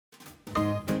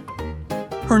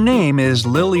Her name is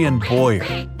Lillian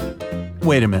Boyer.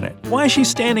 Wait a minute, why is she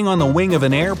standing on the wing of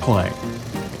an airplane?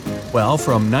 Well,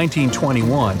 from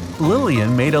 1921,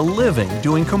 Lillian made a living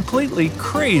doing completely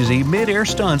crazy mid-air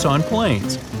stunts on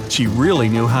planes. She really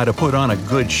knew how to put on a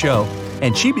good show,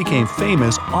 and she became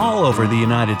famous all over the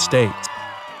United States.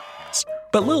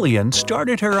 But Lillian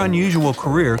started her unusual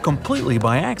career completely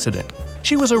by accident.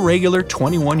 She was a regular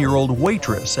 21-year-old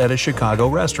waitress at a Chicago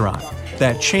restaurant.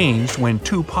 That changed when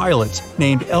two pilots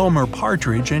named Elmer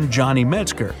Partridge and Johnny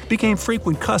Metzger became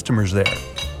frequent customers there.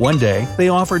 One day, they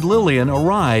offered Lillian a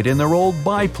ride in their old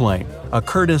biplane, a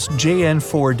Curtiss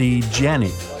JN-4D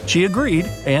Jenny. She agreed,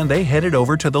 and they headed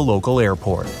over to the local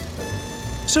airport.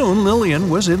 Soon,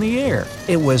 Lillian was in the air.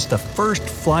 It was the first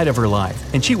flight of her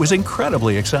life, and she was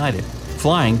incredibly excited.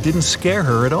 Flying didn't scare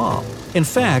her at all. In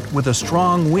fact, with a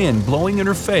strong wind blowing in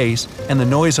her face and the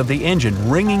noise of the engine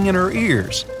ringing in her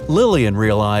ears, Lillian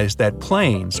realized that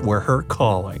planes were her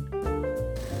calling.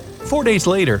 4 days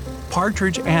later,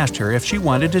 Partridge asked her if she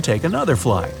wanted to take another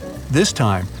flight. This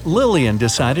time, Lillian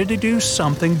decided to do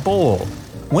something bold.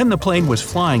 When the plane was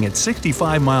flying at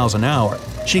 65 miles an hour,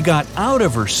 she got out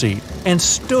of her seat and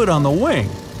stood on the wing.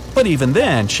 But even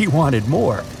then, she wanted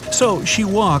more. So she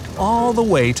walked all the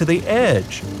way to the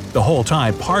edge. The whole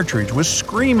time, Partridge was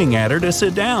screaming at her to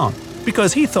sit down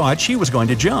because he thought she was going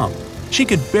to jump. She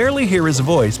could barely hear his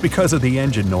voice because of the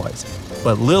engine noise.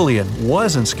 But Lillian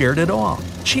wasn't scared at all.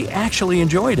 She actually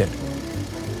enjoyed it.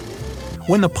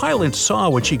 When the pilot saw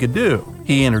what she could do,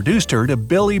 he introduced her to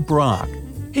Billy Brock.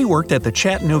 He worked at the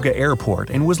Chattanooga airport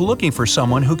and was looking for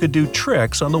someone who could do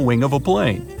tricks on the wing of a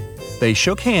plane. They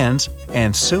shook hands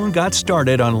and soon got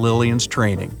started on Lillian's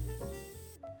training.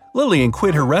 Lillian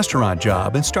quit her restaurant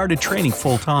job and started training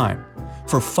full-time.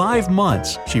 For 5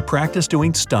 months, she practiced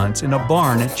doing stunts in a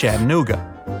barn at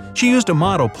Chattanooga. She used a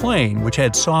model plane which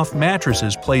had soft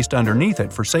mattresses placed underneath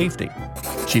it for safety.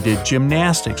 She did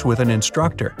gymnastics with an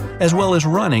instructor, as well as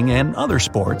running and other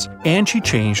sports, and she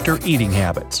changed her eating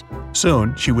habits.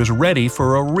 Soon, she was ready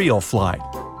for a real flight.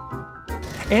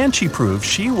 And she proved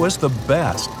she was the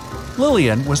best.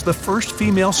 Lillian was the first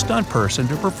female stunt person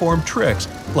to perform tricks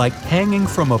like hanging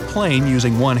from a plane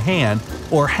using one hand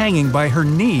or hanging by her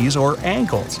knees or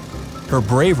ankles. Her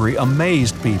bravery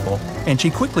amazed people, and she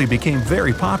quickly became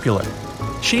very popular.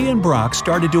 She and Brock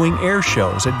started doing air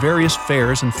shows at various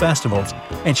fairs and festivals,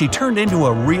 and she turned into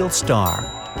a real star.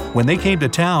 When they came to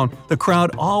town, the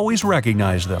crowd always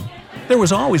recognized them. There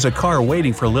was always a car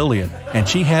waiting for Lillian, and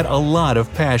she had a lot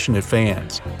of passionate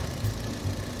fans.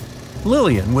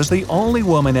 Lillian was the only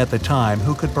woman at the time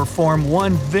who could perform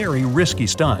one very risky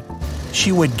stunt.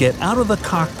 She would get out of the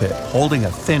cockpit holding a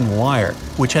thin wire,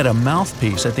 which had a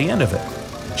mouthpiece at the end of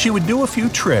it. She would do a few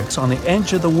tricks on the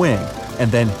edge of the wing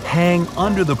and then hang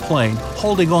under the plane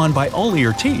holding on by only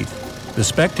her teeth. The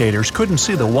spectators couldn't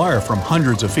see the wire from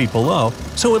hundreds of feet below,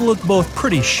 so it looked both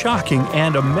pretty shocking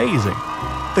and amazing.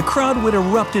 The crowd would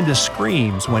erupt into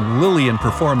screams when Lillian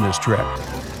performed this trick.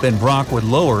 Then Brock would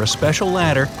lower a special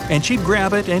ladder and she'd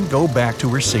grab it and go back to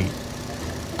her seat.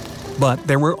 But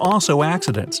there were also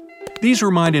accidents. These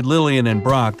reminded Lillian and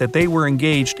Brock that they were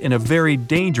engaged in a very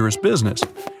dangerous business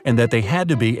and that they had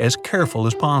to be as careful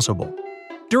as possible.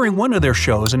 During one of their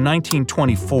shows in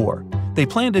 1924, they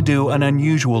planned to do an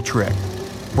unusual trick.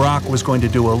 Brock was going to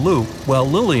do a loop while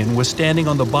Lillian was standing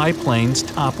on the biplane's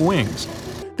top wings.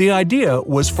 The idea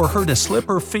was for her to slip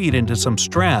her feet into some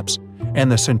straps, and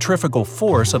the centrifugal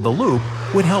force of the loop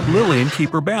would help Lillian keep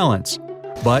her balance.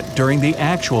 But during the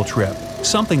actual trip,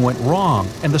 something went wrong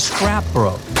and the strap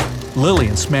broke.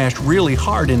 Lillian smashed really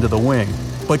hard into the wing,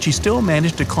 but she still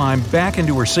managed to climb back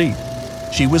into her seat.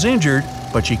 She was injured,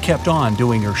 but she kept on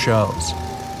doing her shows.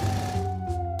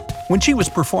 When she was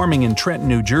performing in Trenton,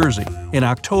 New Jersey, in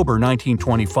October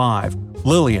 1925,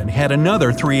 Lillian had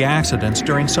another 3 accidents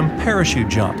during some parachute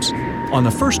jumps. On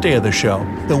the first day of the show,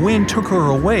 the wind took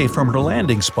her away from her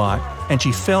landing spot and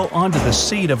she fell onto the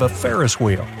seat of a Ferris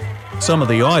wheel. Some of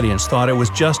the audience thought it was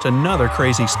just another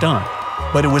crazy stunt,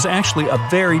 but it was actually a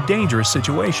very dangerous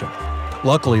situation.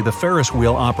 Luckily, the Ferris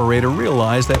wheel operator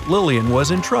realized that Lillian was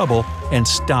in trouble and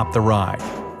stopped the ride.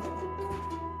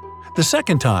 The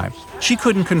second time, she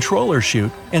couldn't control her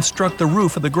chute and struck the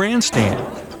roof of the grandstand.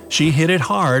 She hit it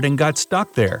hard and got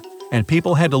stuck there, and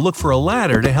people had to look for a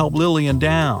ladder to help Lillian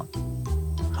down.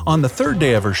 On the third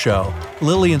day of her show,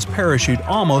 Lillian's parachute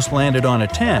almost landed on a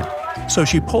tent, so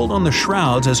she pulled on the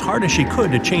shrouds as hard as she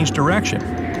could to change direction.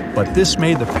 But this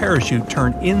made the parachute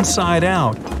turn inside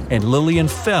out, and Lillian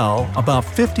fell about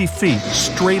 50 feet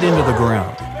straight into the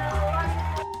ground.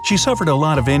 She suffered a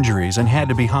lot of injuries and had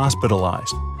to be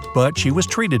hospitalized, but she was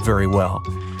treated very well.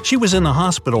 She was in the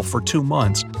hospital for 2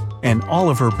 months, and all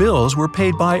of her bills were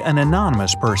paid by an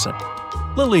anonymous person.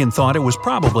 Lillian thought it was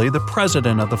probably the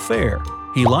president of the fair.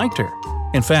 He liked her.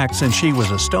 In fact, since she was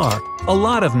a star, a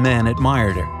lot of men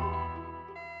admired her.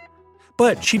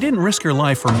 But she didn't risk her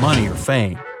life for money or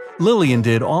fame. Lillian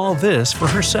did all this for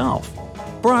herself.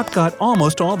 Brock got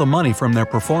almost all the money from their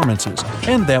performances,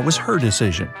 and that was her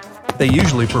decision. They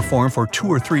usually performed for 2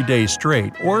 or 3 days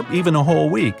straight, or even a whole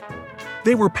week.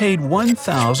 They were paid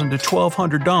 $1,000 to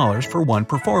 $1,200 for one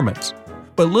performance,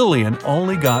 but Lillian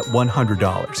only got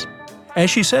 $100. As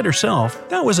she said herself,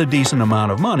 that was a decent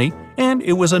amount of money, and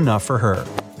it was enough for her.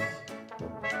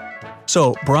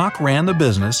 So Brock ran the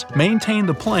business, maintained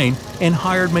the plane, and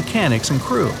hired mechanics and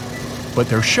crew. But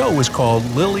their show was called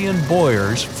Lillian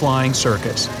Boyer's Flying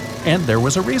Circus, and there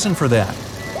was a reason for that.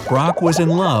 Brock was in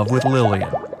love with Lillian.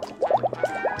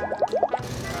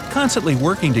 Constantly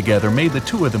working together made the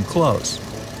two of them close.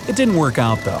 It didn't work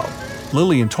out though.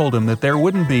 Lillian told him that there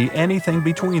wouldn't be anything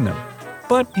between them.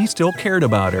 But he still cared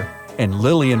about her, and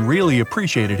Lillian really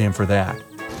appreciated him for that.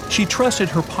 She trusted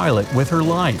her pilot with her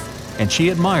life, and she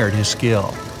admired his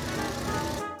skill.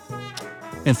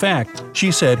 In fact,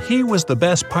 she said he was the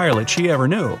best pilot she ever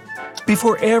knew.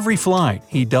 Before every flight,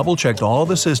 he double-checked all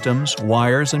the systems,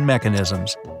 wires, and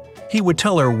mechanisms. He would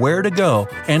tell her where to go,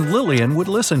 and Lillian would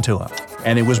listen to him.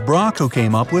 And it was Brock who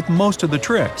came up with most of the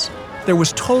tricks. There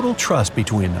was total trust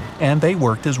between them, and they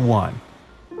worked as one.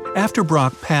 After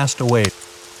Brock passed away,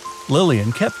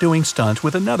 Lillian kept doing stunts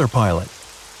with another pilot,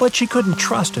 but she couldn't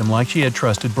trust him like she had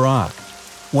trusted Brock.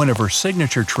 One of her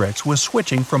signature tricks was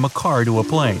switching from a car to a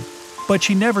plane, but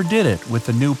she never did it with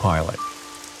the new pilot.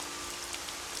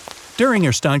 During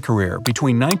her stunt career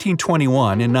between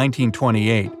 1921 and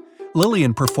 1928,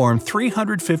 Lillian performed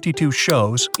 352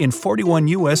 shows in 41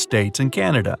 U.S. states and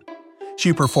Canada.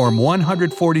 She performed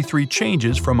 143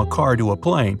 changes from a car to a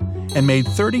plane and made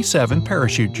 37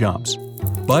 parachute jumps.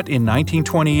 But in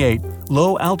 1928,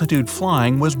 low-altitude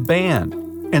flying was banned,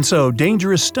 and so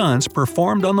dangerous stunts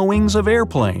performed on the wings of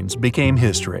airplanes became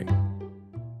history.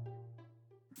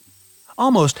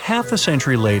 Almost half a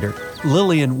century later,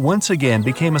 Lillian once again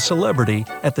became a celebrity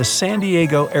at the San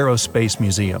Diego Aerospace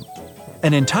Museum.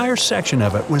 An entire section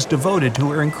of it was devoted to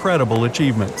her incredible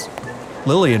achievements.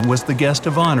 Lillian was the guest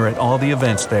of honor at all the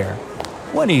events there.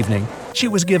 One evening, she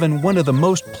was given one of the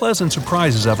most pleasant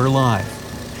surprises of her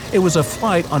life. It was a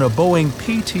flight on a Boeing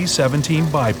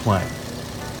PT-17 biplane.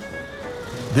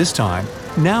 This time,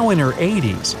 now in her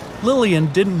 80s,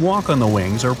 Lillian didn't walk on the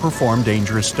wings or perform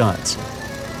dangerous stunts.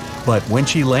 But when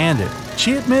she landed,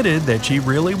 she admitted that she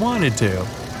really wanted to.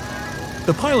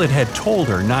 The pilot had told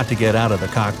her not to get out of the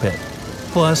cockpit.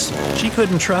 Plus, she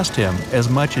couldn't trust him as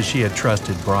much as she had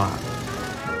trusted Brock.